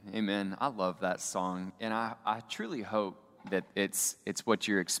Amen. I love that song. And I truly hope that it's what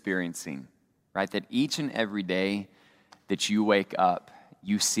you're experiencing, right? That each and every day that you wake up,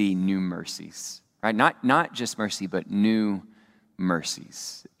 you see new mercies, right? Not just mercy, but new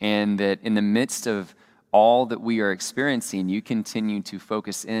mercies. And that in the midst of all that we are experiencing, you continue to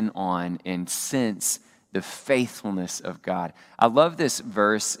focus in on and sense the faithfulness of God. I love this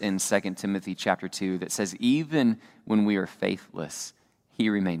verse in 2 Timothy chapter 2 that says, even when we are faithless, he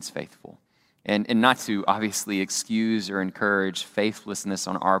remains faithful. And not to obviously excuse or encourage faithlessness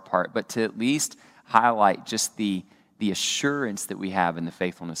on our part, but to at least highlight just the assurance that we have in the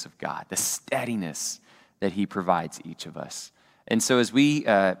faithfulness of God, the steadiness that he provides each of us. And so as we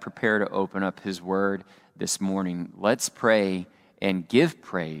prepare to open up his word this morning, let's pray and give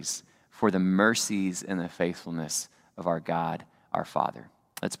praise for the mercies and the faithfulness of our God, our Father.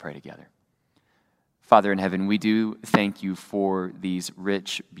 Let's pray together. Father in heaven, we do thank you for these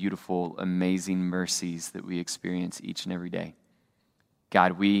rich, beautiful, amazing mercies that we experience each and every day.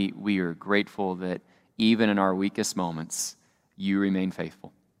 God, we are grateful that even in our weakest moments, you remain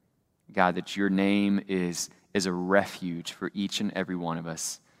faithful. God, that your name is a refuge for each and every one of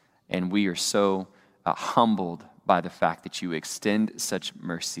us. And we are so humbled by the fact that you extend such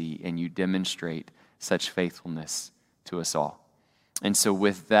mercy and you demonstrate such faithfulness to us all. And so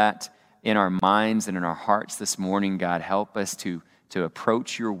with that in our minds and in our hearts this morning, God, help us to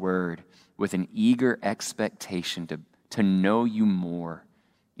approach your word with an eager expectation to know you more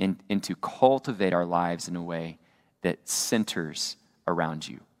and to cultivate our lives in a way that centers around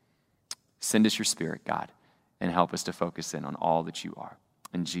you. Send us your spirit, God, and help us to focus in on all that you are.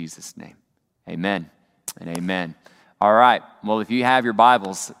 In Jesus' name, amen and amen. All right, well, if you have your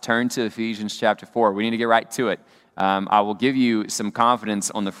Bibles, turn to Ephesians chapter 4. We need to get right to it. I will give you some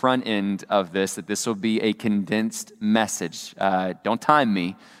confidence on the front end of this, that this will be a condensed message. Don't time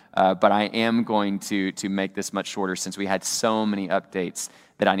me, but I am going to make this much shorter since we had so many updates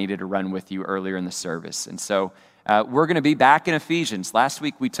that I needed to run with you earlier in the service. And so we're going to be back in Ephesians. Last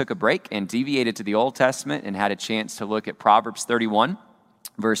week we took a break and deviated to the Old Testament and had a chance to look at Proverbs 31,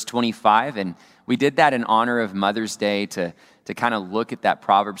 verse 25. And we did that in honor of Mother's Day to kind of look at that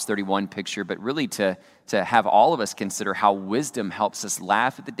Proverbs 31 picture, but really to have all of us consider how wisdom helps us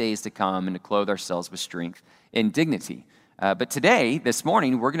laugh at the days to come and to clothe ourselves with strength and dignity. But today, this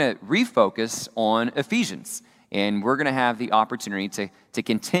morning, we're going to refocus on Ephesians. And we're going to have the opportunity to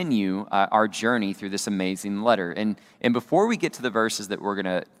continue our journey through this amazing letter. And before we get to the verses that we're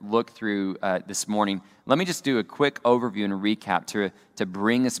going to look through this morning, let me just do a quick overview and a recap to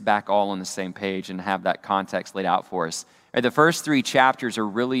bring us back all on the same page and have that context laid out for us. The first three chapters are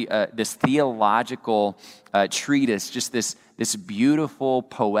really this theological treatise, just this beautiful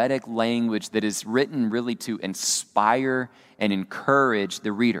poetic language that is written really to inspire and encourage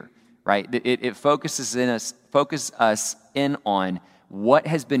the reader. Right? It focuses us in on what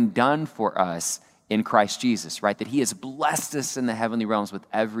has been done for us in Christ Jesus, right? That he has blessed us in the heavenly realms with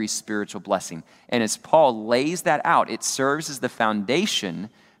every spiritual blessing. And as Paul lays that out, it serves as the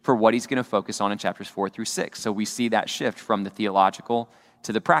foundation for what he's going to focus on in chapters 4 through 6. So we see that shift from the theological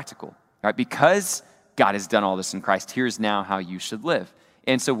to the practical, right? Because God has done all this in Christ, here's now how you should live.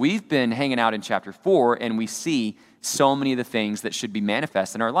 And so we've been hanging out in chapter 4, and we see so many of the things that should be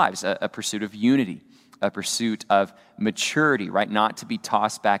manifest in our lives, a pursuit of unity, a pursuit of maturity, right? Not to be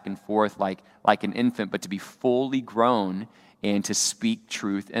tossed back and forth like an infant, but to be fully grown and to speak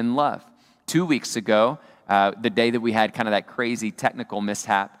truth in love. 2 weeks ago, the day that we had kind of that crazy technical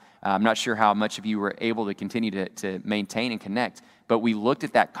mishap, I'm not sure how much of you were able to continue to maintain and connect, but we looked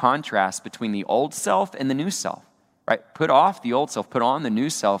at that contrast between the old self and the new self. Right? Put off the old self, put on the new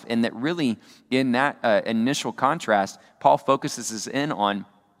self, and that really in that initial contrast, Paul focuses us in on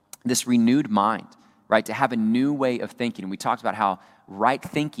this renewed mind, right? To have a new way of thinking. And we talked about how right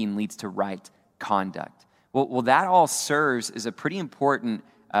thinking leads to right conduct. Well, that all serves as a pretty important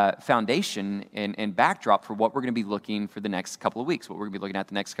foundation and backdrop for what we're going to be looking for the next couple of weeks, what we're going to be looking at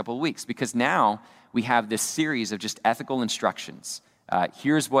the next couple of weeks, because now we have this series of just ethical instructions.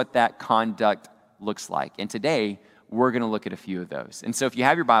 Here's what that conduct looks like. And today, we're going to look at a few of those. And so if you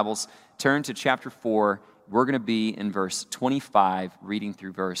have your Bibles, turn to chapter 4. We're going to be in verse 25, reading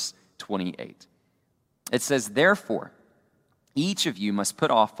through verse 28. It says, "Therefore, each of you must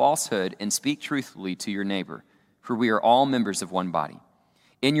put off falsehood and speak truthfully to your neighbor, for we are all members of one body.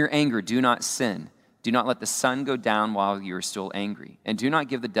 In your anger, do not sin. Do not let the sun go down while you are still angry, and do not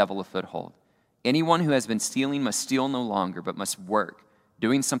give the devil a foothold. Anyone who has been stealing must steal no longer, but must work,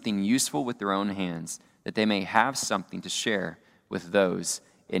 doing something useful with their own hands, that they may have something to share with those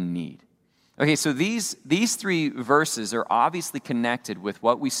in need." Okay, so these three verses are obviously connected with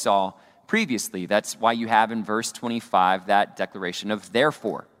what we saw previously. That's why you have in verse 25 that declaration of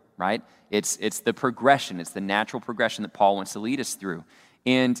therefore, right? It's the progression. It's the natural progression that Paul wants to lead us through.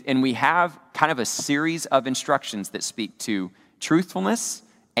 And we have kind of a series of instructions that speak to truthfulness,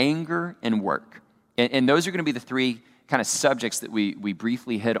 anger, and work. And those are going to be the three kind of subjects that we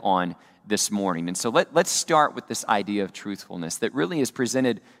briefly hit on this morning. And so let's start with this idea of truthfulness that really is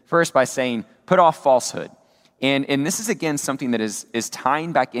presented first by saying, put off falsehood. And this is, again, something that is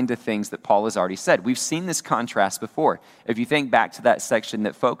tying back into things that Paul has already said. We've seen this contrast before. If you think back to that section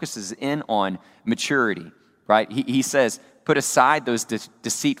that focuses in on maturity, right? He says, put aside those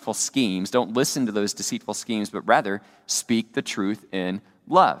deceitful schemes. Don't listen to those deceitful schemes, but rather speak the truth in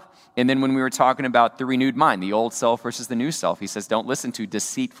love. And then when we were talking about the renewed mind, the old self versus the new self, he says, don't listen to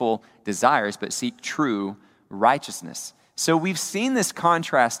deceitful desires, but seek true righteousness. So we've seen this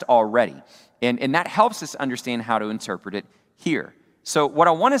contrast already, and that helps us understand how to interpret it here. So what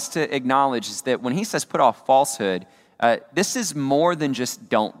I want us to acknowledge is that when he says put off falsehood, this is more than just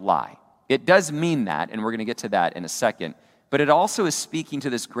don't lie. It does mean that, and we're going to get to that in a second, but it also is speaking to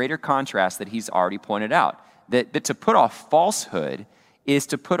this greater contrast that he's already pointed out, that to put off falsehood is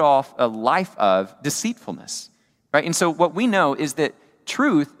to put off a life of deceitfulness, right? And so what we know is that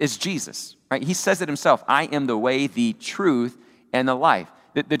truth is Jesus, right? He says it himself, I am the way, the truth, and the life.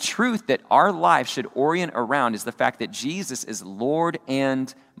 The truth that our life should orient around is the fact that Jesus is Lord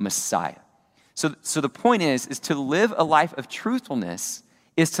and Messiah. So the point is to live a life of truthfulness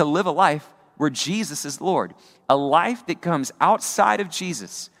is to live a life where Jesus is Lord. A life that comes outside of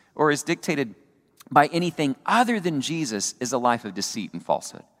Jesus or is dictated by anything other than Jesus is a life of deceit and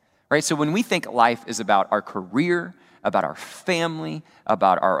falsehood, right? So when we think life is about our career, about our family,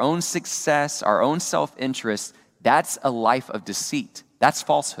 about our own success, our own self-interest, that's a life of deceit. That's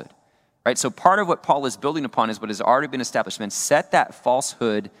falsehood, right? So part of what Paul is building upon is what has already been established. Man, set that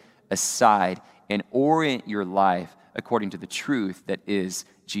falsehood aside and orient your life according to the truth that is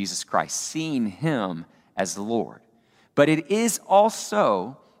Jesus Christ, seeing him as the Lord. But it is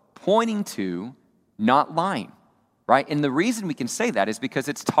also pointing to not lying, right? And the reason we can say that is because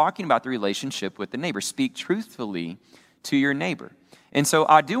it's talking about the relationship with the neighbor. Speak truthfully to your neighbor. And so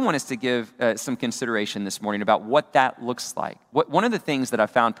I do want us to give some consideration this morning about what that looks like. One of the things that I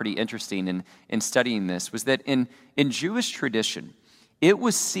found pretty interesting in studying this was that in Jewish tradition, it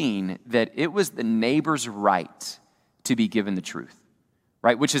was seen that it was the neighbor's right to be given the truth,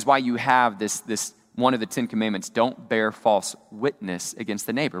 right? Which is why you have this one of the 10 commandments, don't bear false witness against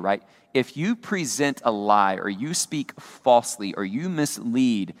the neighbor, right? If you present a lie or you speak falsely or you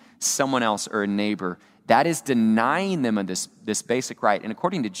mislead someone else or a neighbor, that is denying them of this basic right. And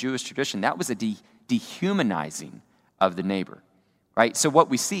according to Jewish tradition, that was a dehumanizing of the neighbor, right? So what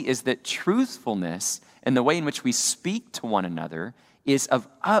we see is that truthfulness and the way in which we speak to one another is of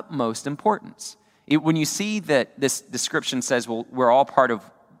utmost importance. When you see that this description says, well, we're all part of,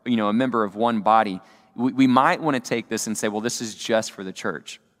 a member of one body, we might want to take this and say, well, this is just for the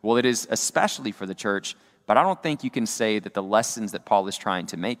church. Well, it is especially for the church, but I don't think you can say that the lessons that Paul is trying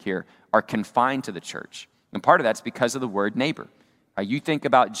to make here are confined to the church. And part of that's because of the word neighbor. You think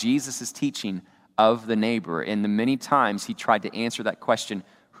about Jesus' teaching of the neighbor, and the many times he tried to answer that question,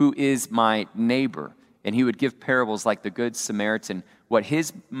 who is my neighbor? And he would give parables like the Good Samaritan. What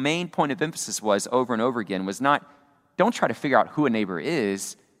his main point of emphasis was over and over again was not, don't try to figure out who a neighbor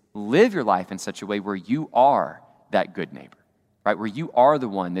is. Live your life in such a way where you are that good neighbor, right? Where you are the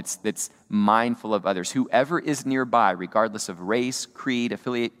one that's mindful of others. Whoever is nearby, regardless of race, creed,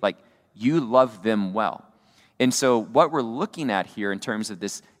 affiliate, like you love them well. And so what we're looking at here in terms of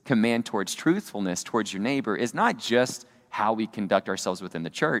this command towards truthfulness towards your neighbor is not just how we conduct ourselves within the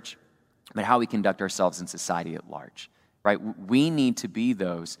church, but how we conduct ourselves in society at large, right? We need to be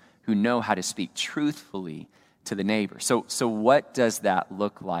those who know how to speak truthfully to the neighbor. So what does that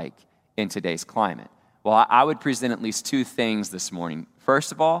look like in today's climate? Well, I would present at least two things this morning.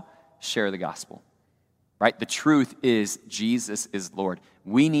 First of all, share the gospel, right? The truth is Jesus is Lord.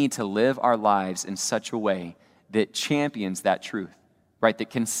 We need to live our lives in such a way that champions that truth, right? That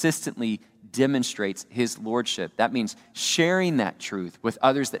consistently demonstrates his lordship. That means sharing that truth with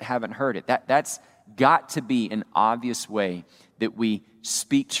others that haven't heard it. That's got to be an obvious way that we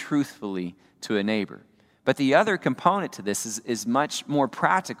speak truthfully to a neighbor. But the other component to this is much more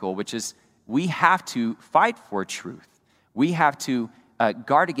practical, which is we have to fight for truth. We have to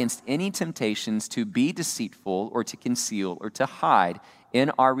guard against any temptations to be deceitful or to conceal or to hide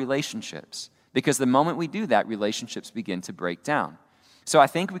in our relationships. Because the moment we do that, relationships begin to break down. So I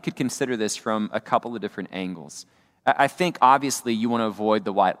think we could consider this from a couple of different angles. I think obviously you want to avoid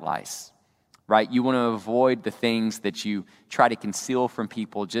the white lies, right? You want to avoid the things that you try to conceal from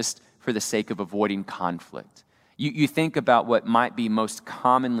people just for the sake of avoiding conflict. You think about what might be most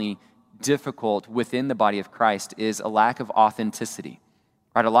commonly difficult within the body of Christ is a lack of authenticity,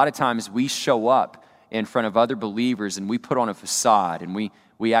 right? A lot of times we show up in front of other believers and we put on a facade and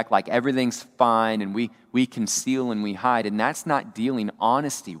we act like everything's fine and we conceal and we hide, and that's not dealing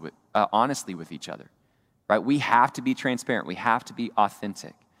honestly with each other, right? We have to be transparent. We have to be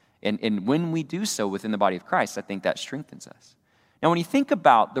authentic. And when we do so within the body of Christ, I think that strengthens us. Now, when you think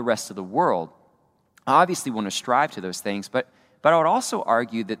about the rest of the world, I obviously want to strive to those things, but I would also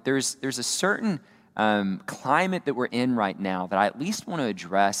argue that there's a certain climate that we're in right now that I at least want to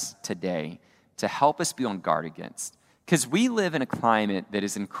address today to help us be on guard against. Because we live in a climate that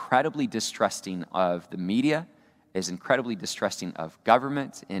is incredibly distrusting of the media, is incredibly distrusting of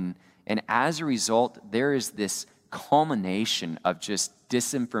government, and as a result, there is this culmination of just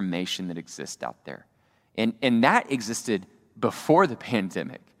disinformation that exists out there. And that existed before the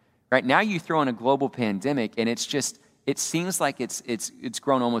pandemic. Right now you throw in a global pandemic and it seems like it's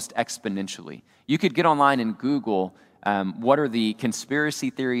grown almost exponentially. You could get online and Google what are the conspiracy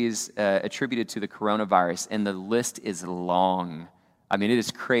theories attributed to the coronavirus, and the list is long. I mean, it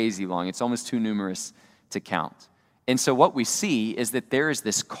is crazy long. It's almost too numerous to count. And so what we see is that there is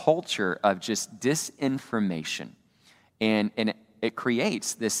this culture of just disinformation, and it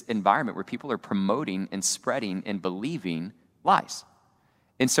creates this environment where people are promoting and spreading and believing lies.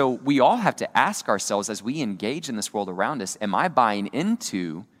 And so we all have to ask ourselves as we engage in this world around us, am I buying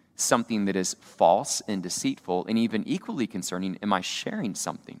into something that is false and deceitful? And even equally concerning, am I sharing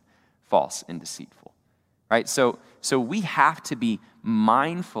something false and deceitful? Right? So we have to be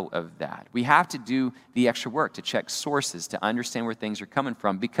mindful of that. We have to do the extra work to check sources, to understand where things are coming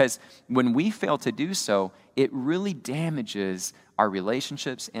from, because when we fail to do so, it really damages our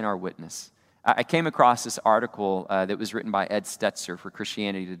relationships and our witness. I came across this article that was written by Ed Stetzer for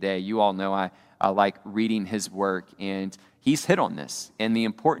Christianity Today. You all know I like reading his work, and he's hit on this and the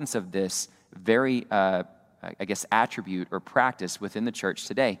importance of this very, attribute or practice within the church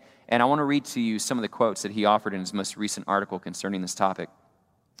today. And I want to read to you some of the quotes that he offered in his most recent article concerning this topic.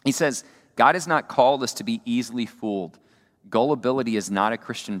 He says, "God has not called us to be easily fooled. Gullibility is not a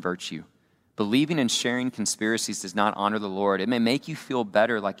Christian virtue. Believing and sharing conspiracies does not honor the Lord. It may make you feel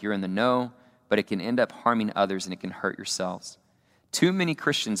better like you're in the know, but it can end up harming others and it can hurt yourselves. Too many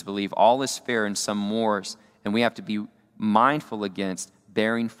Christians believe all is fair in some wars, and we have to be mindful against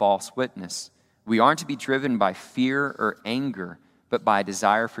bearing false witness. We aren't to be driven by fear or anger, but by a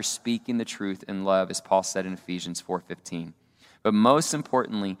desire for speaking the truth in love, as Paul said in Ephesians 4:15. But most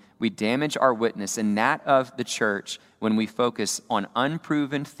importantly, we damage our witness and that of the church when we focus on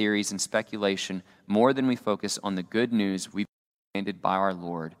unproven theories and speculation more than we focus on the good news we've been commanded by our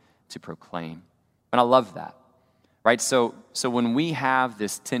Lord to proclaim." And I love that, right? So when we have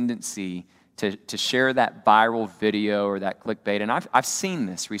this tendency to share that viral video or that clickbait, and I've seen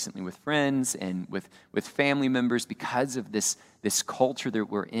this recently with friends and with family members because of this culture that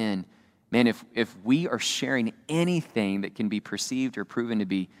we're in. Man, if we are sharing anything that can be perceived or proven to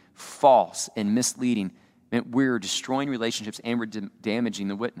be false and misleading, man, we're destroying relationships and we're damaging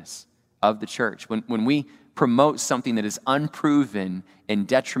the witness of the church. When we promote something that is unproven and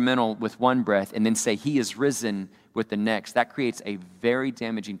detrimental with one breath and then say he is risen with the next, that creates a very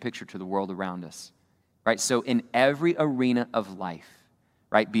damaging picture to the world around us, right? So in every arena of life,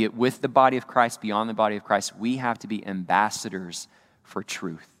 right, be it with the body of Christ, beyond the body of Christ, we have to be ambassadors for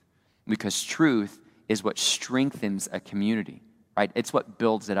truth, because truth is what strengthens a community, right? It's what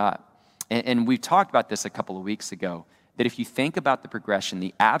builds it up. And we talked about this a couple of weeks ago, that if you think about the progression,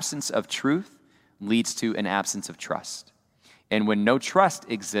 the absence of truth leads to an absence of trust. And when no trust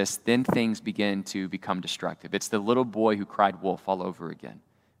exists, then things begin to become destructive. It's the little boy who cried wolf all over again,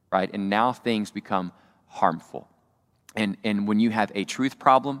 right? And now things become harmful. And when you have a truth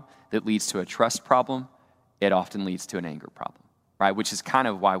problem that leads to a trust problem, it often leads to an anger problem, right? Which is kind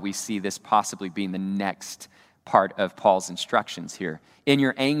of why we see this possibly being the next part of Paul's instructions here. In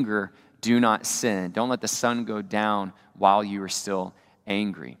your anger, do not sin. Don't let the sun go down while you are still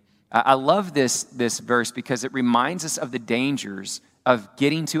angry. I love this verse because it reminds us of the dangers of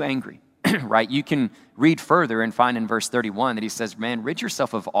getting too angry, right? You can read further and find in verse 31 that he says, man, rid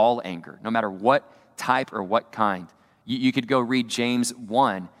yourself of all anger, no matter what type or what kind. You could go read James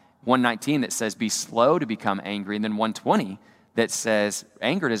 1:19 that says, be slow to become angry, and then 1:20 that says,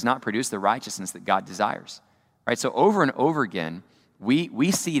 anger does not produce the righteousness that God desires, right? So over and over again,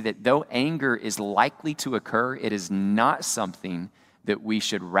 we see that though anger is likely to occur, it is not something that we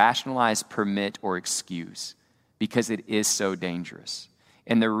should rationalize, permit, or excuse, because it is so dangerous.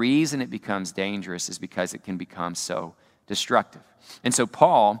 And the reason it becomes dangerous is because it can become so destructive. And so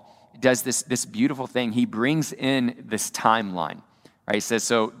Paul does this beautiful thing. He brings in this timeline, right? He says,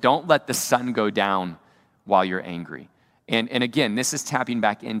 so don't let the sun go down while you're angry. And again, this is tapping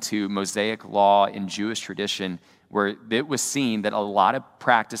back into Mosaic law and Jewish tradition, where it was seen that a lot of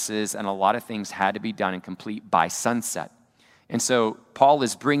practices and a lot of things had to be done and complete by sunset. And so Paul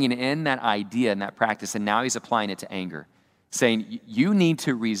is bringing in that idea and that practice, and now he's applying it to anger, saying you need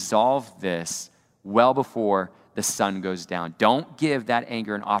to resolve this well before the sun goes down. Don't give that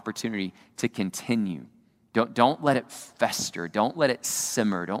anger an opportunity to continue. Don't let it fester. Don't let it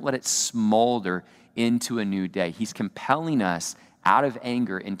simmer. Don't let it smolder into a new day. He's compelling us out of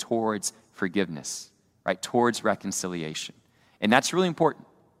anger and towards forgiveness, right? Towards reconciliation. And that's really important,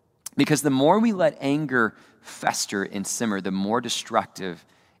 because the more we let anger fester and simmer, the more destructive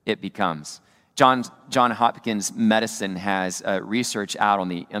it becomes. John Hopkins Medicine has research out on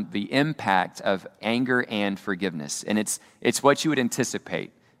the impact of anger and forgiveness. And it's what you would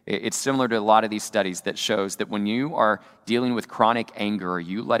anticipate. It's similar to a lot of these studies that shows that when you are dealing with chronic anger, or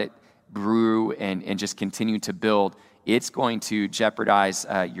you let it brew and just continue to build, it's going to jeopardize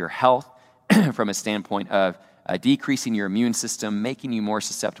your health from a standpoint of decreasing your immune system, making you more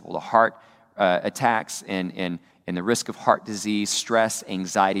susceptible to heart attacks and the risk of heart disease, stress,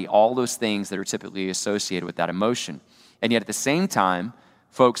 anxiety, all those things that are typically associated with that emotion. And yet at the same time,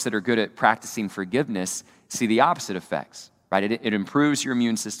 folks that are good at practicing forgiveness see the opposite effects, right? It improves your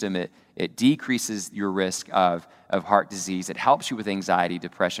immune system. It decreases your risk of heart disease. It helps you with anxiety,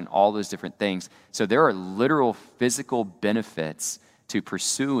 depression, all those different things. So there are literal physical benefits to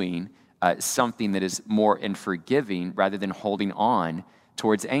pursuing something that is more in forgiving rather than holding on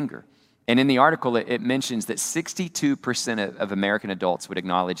towards anger. And in the article, it mentions that 62% of American adults would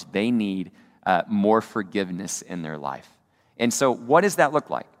acknowledge they need more forgiveness in their life. And so what does that look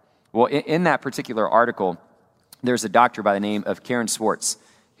like? Well, in that particular article, there's a doctor by the name of Karen Swartz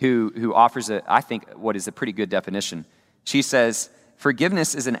who offers, I think, what is a pretty good definition. She says,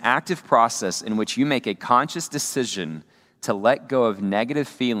 forgiveness is an active process in which you make a conscious decision to let go of negative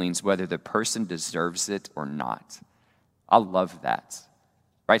feelings, whether the person deserves it or not. I love that.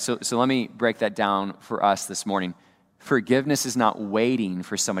 Right, so let me break that down for us this morning. Forgiveness is not waiting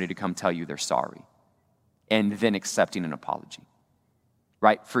for somebody to come tell you they're sorry and then accepting an apology.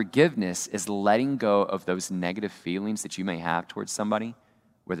 Right? Forgiveness is letting go of those negative feelings that you may have towards somebody,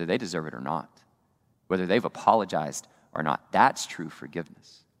 whether they deserve it or not, whether they've apologized or not. That's true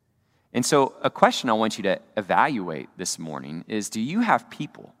forgiveness. And so a question I want you to evaluate this morning is, do you have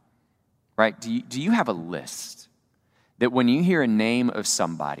people, right? Do you have a list that when you hear a name of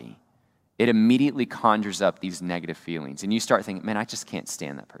somebody, it immediately conjures up these negative feelings, and you start thinking, man, I just can't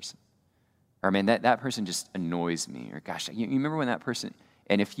stand that person. Or, man, that person just annoys me. Or, gosh, you remember when that person...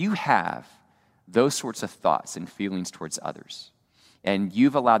 And if you have those sorts of thoughts and feelings towards others, and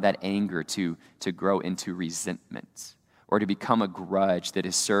you've allowed that anger to grow into resentment, or to become a grudge that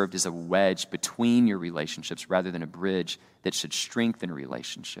has served as a wedge between your relationships rather than a bridge that should strengthen a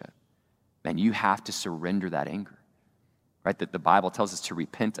relationship, man, you have to surrender that anger. Right, that the Bible tells us to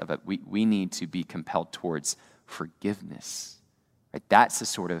repent of it. We need to be compelled towards forgiveness. Right? That's the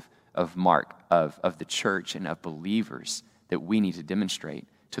sort of mark of the church and of believers that we need to demonstrate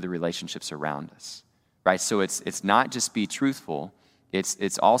to the relationships around us. Right? So it's not just be truthful,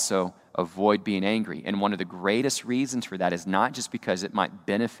 it's also avoid being angry. And one of the greatest reasons for that is not just because it might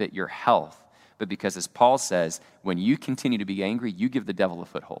benefit your health, but because, as Paul says, when you continue to be angry, you give the devil a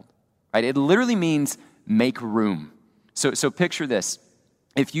foothold. Right? It literally means make room. So picture this.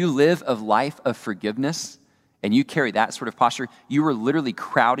 If you live a life of forgiveness and you carry that sort of posture, you are literally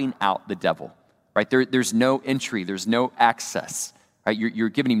crowding out the devil, right? There's no entry. There's no access, right? You're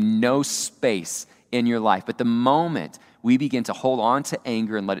giving him no space in your life. But the moment we begin to hold on to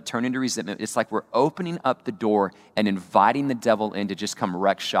anger and let it turn into resentment, it's like we're opening up the door and inviting the devil in to just come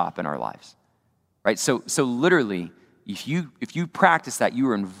wreck shop in our lives, right? So literally, if you practice that, you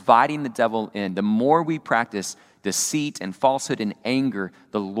are inviting the devil in. The more we practice deceit and falsehood and anger,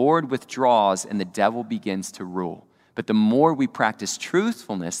 the Lord withdraws and the devil begins to rule. But the more we practice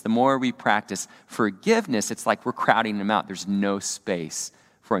truthfulness, the more we practice forgiveness, it's like we're crowding him out. There's no space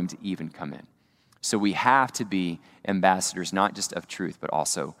for him to even come in. So we have to be ambassadors, not just of truth, but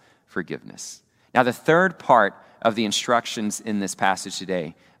also forgiveness. Now, the third part of the instructions in this passage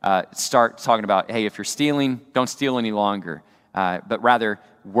today start talking about, hey, if you're stealing, don't steal any longer. But rather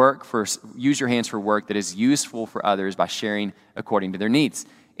use your hands for work that is useful for others by sharing according to their needs.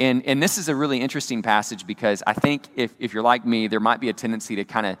 And this is a really interesting passage because I think if you're like me, there might be a tendency to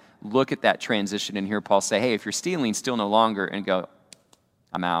kind of look at that transition and hear Paul say, hey, if you're stealing, steal no longer, and go,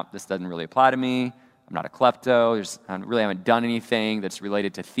 I'm out. This doesn't really apply to me. I'm not a klepto. I really haven't done anything that's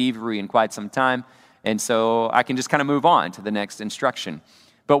related to thievery in quite some time. And so I can just kind of move on to the next instruction.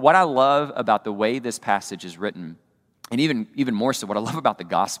 But what I love about the way this passage is written, and even more so, what I love about the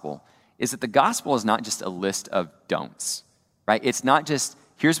gospel is that the gospel is not just a list of don'ts, right? It's not just,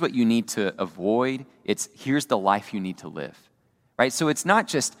 here's what you need to avoid. It's, here's the life you need to live, right? So it's not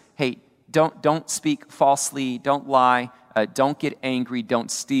just, hey, don't speak falsely, don't lie, don't get angry,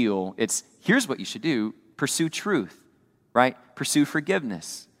 don't steal. It's, here's what you should do. Pursue truth, right? Pursue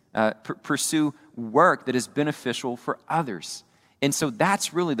forgiveness. Pursue work that is beneficial for others. And so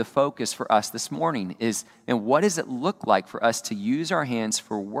that's really the focus for us this morning is, and what does it look like for us to use our hands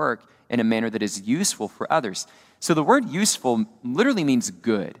for work in a manner that is useful for others? So the word useful literally means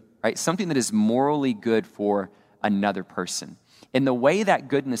good, right? Something that is morally good for another person. And the way that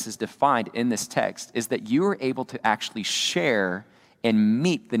goodness is defined in this text is that you are able to actually share and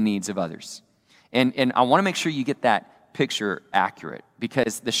meet the needs of others. And I want to make sure you get that picture accurate,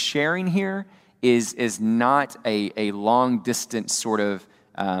 because the sharing here is not a long-distance sort of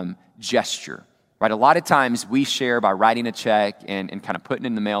gesture, right? A lot of times we share by writing a check and kind of putting it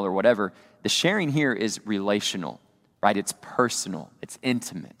in the mail or whatever. The sharing here is relational, right? It's personal, it's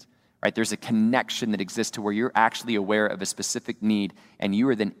intimate, right? There's a connection that exists to where you're actually aware of a specific need and you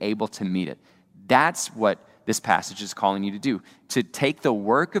are then able to meet it. That's what this passage is calling you to do, to take the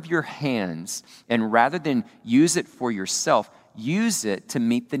work of your hands and rather than use it for yourself, use it to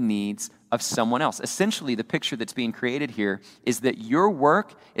meet the needs of someone else. Essentially, the picture that's being created here is that your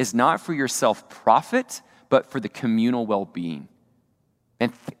work is not for your self-profit, but for the communal well-being.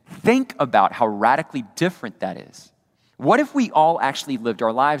 And think about how radically different that is. What if we all actually lived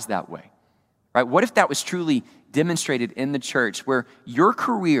our lives that way? Right? What if that was truly demonstrated in the church where your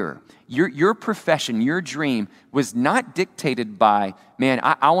career, your profession, your dream was not dictated by, man,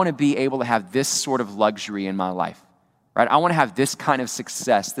 I want to be able to have this sort of luxury in my life. Right? I want to have this kind of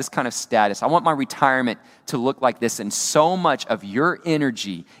success, this kind of status. I want my retirement to look like this. And so much of your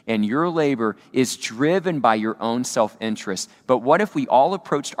energy and your labor is driven by your own self-interest. But what if we all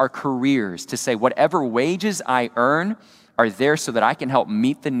approached our careers to say, whatever wages I earn are there so that I can help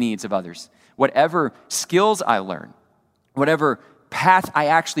meet the needs of others? Whatever skills I learn, whatever path I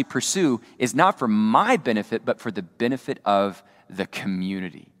actually pursue is not for my benefit, but for the benefit of the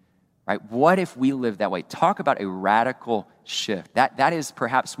community. Right? What if we live that way? Talk about a radical shift. That is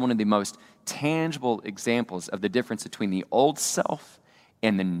perhaps one of the most tangible examples of the difference between the old self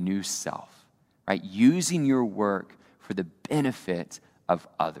and the new self. Right? Using your work for the benefit of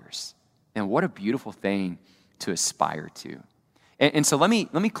others. And what a beautiful thing to aspire to. And so let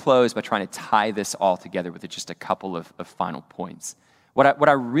me close by trying to tie this all together with just a couple of final points. What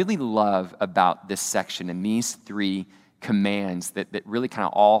I really love about this section and these three commands that really kind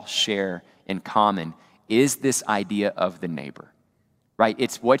of all share in common is this idea of the neighbor, right?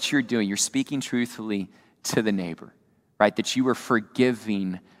 It's what you're doing. You're speaking truthfully to the neighbor, right? That you are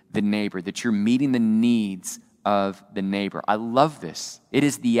forgiving the neighbor, that you're meeting the needs of the neighbor. I love this. It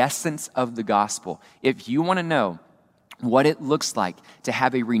is the essence of the gospel. If you want to know what it looks like to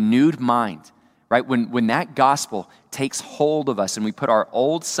have a renewed mind, right? When that gospel takes hold of us and we put our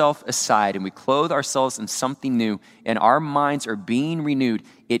old self aside and we clothe ourselves in something new and our minds are being renewed,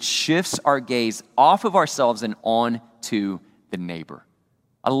 it shifts our gaze off of ourselves and on to the neighbor.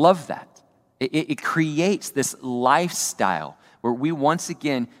 I love that. It creates this lifestyle where we once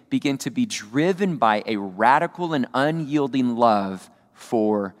again begin to be driven by a radical and unyielding love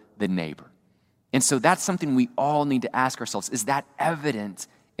for the neighbor. And so that's something we all need to ask ourselves, is that evident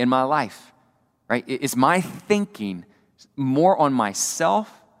in my life? Right? Is my thinking more on myself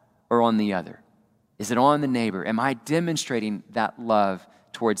or on the other? Is it on the neighbor? Am I demonstrating that love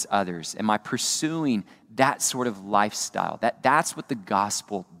towards others? Am I pursuing that sort of lifestyle? That's what the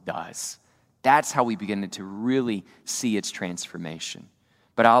gospel does. That's how we begin to really see its transformation.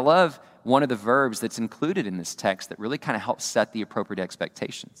 But I love one of the verbs that's included in this text that really kind of helps set the appropriate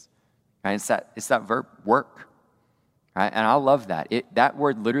expectations. Right? It's that verb, work. Right? And I love that. That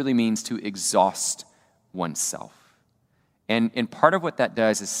word literally means to exhaust oneself. And part of what that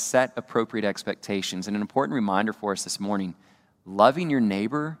does is set appropriate expectations. And an important reminder for us this morning, loving your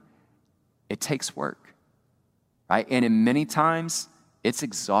neighbor, it takes work. Right? And in many times, it's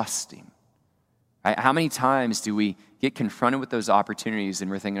exhausting. Right? How many times do we get confronted with those opportunities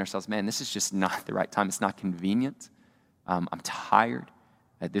and we're thinking to ourselves, man, this is just not the right time. It's not convenient. I'm tired.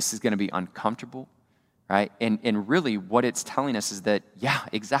 This is going to be uncomfortable. Right? And really what it's telling us is that, yeah,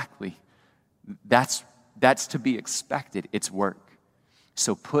 exactly. That's to be expected. It's work.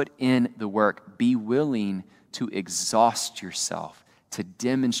 So put in the work. Be willing to exhaust yourself. to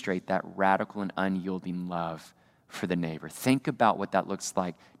demonstrate that radical and unyielding love for the neighbor. Think about what that looks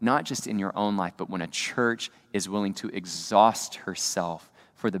like, not just in your own life, but when a church is willing to exhaust herself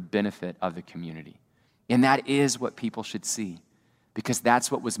for the benefit of the community. And that is what people should see, because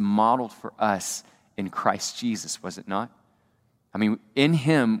that's what was modeled for us in Christ Jesus, was it not? I mean, in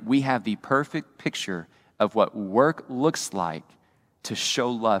him, we have the perfect picture of what work looks like to show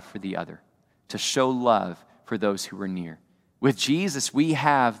love for the other, to show love for those who are near. With Jesus, we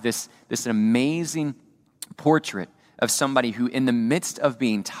have this amazing portrait of somebody who, in the midst of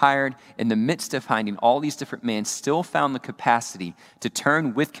being tired, in the midst of finding all these different men, still found the capacity to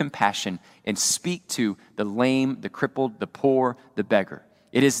turn with compassion and speak to the lame, the crippled, the poor, the beggar.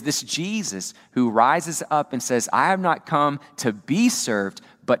 It is this Jesus who rises up and says, I have not come to be served,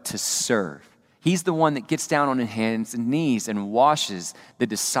 but to serve. He's the one that gets down on his hands and knees and washes the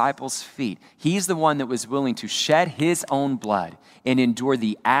disciples' feet. He's the one that was willing to shed his own blood and endure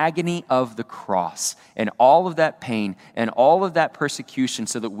the agony of the cross and all of that pain and all of that persecution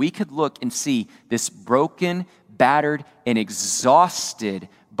so that we could look and see this broken, battered, and exhausted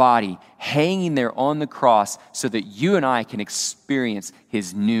body hanging there on the cross so that you and I can experience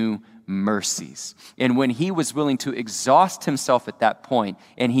his new mercies. And when he was willing to exhaust himself at that point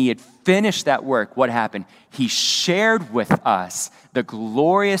and he had finished that work, what happened? He shared with us the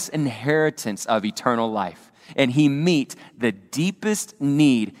glorious inheritance of eternal life. And he met the deepest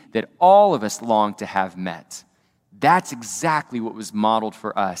need that all of us long to have met. That's exactly what was modeled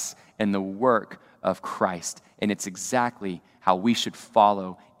for us in the work of Christ. And it's exactly how we should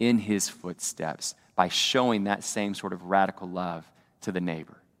follow in his footsteps by showing that same sort of radical love to the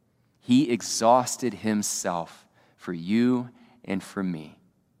neighbor. He exhausted himself for you and for me.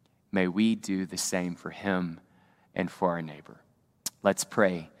 May we do the same for him and for our neighbor. Let's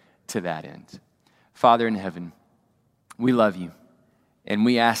pray to that end. Father in heaven, we love you, and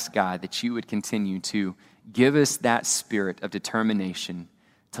we ask, God, that you would continue to give us that spirit of determination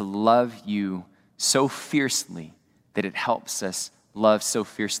to love you so fiercely that it helps us love so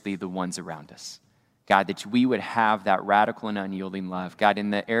fiercely the ones around us. God, that we would have that radical and unyielding love. God,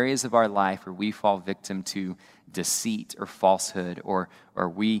 in the areas of our life where we fall victim to deceit or falsehood, or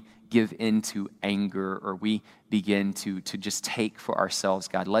we give in to anger, or we begin to just take for ourselves,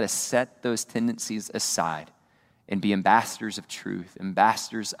 God, let us set those tendencies aside and be ambassadors of truth,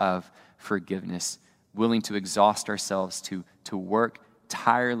 ambassadors of forgiveness, willing to exhaust ourselves to work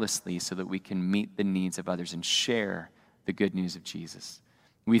tirelessly so that we can meet the needs of others and share the good news of Jesus.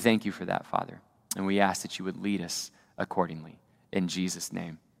 We thank you for that, Father. And we ask that you would lead us accordingly. In Jesus'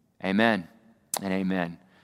 name, amen and amen.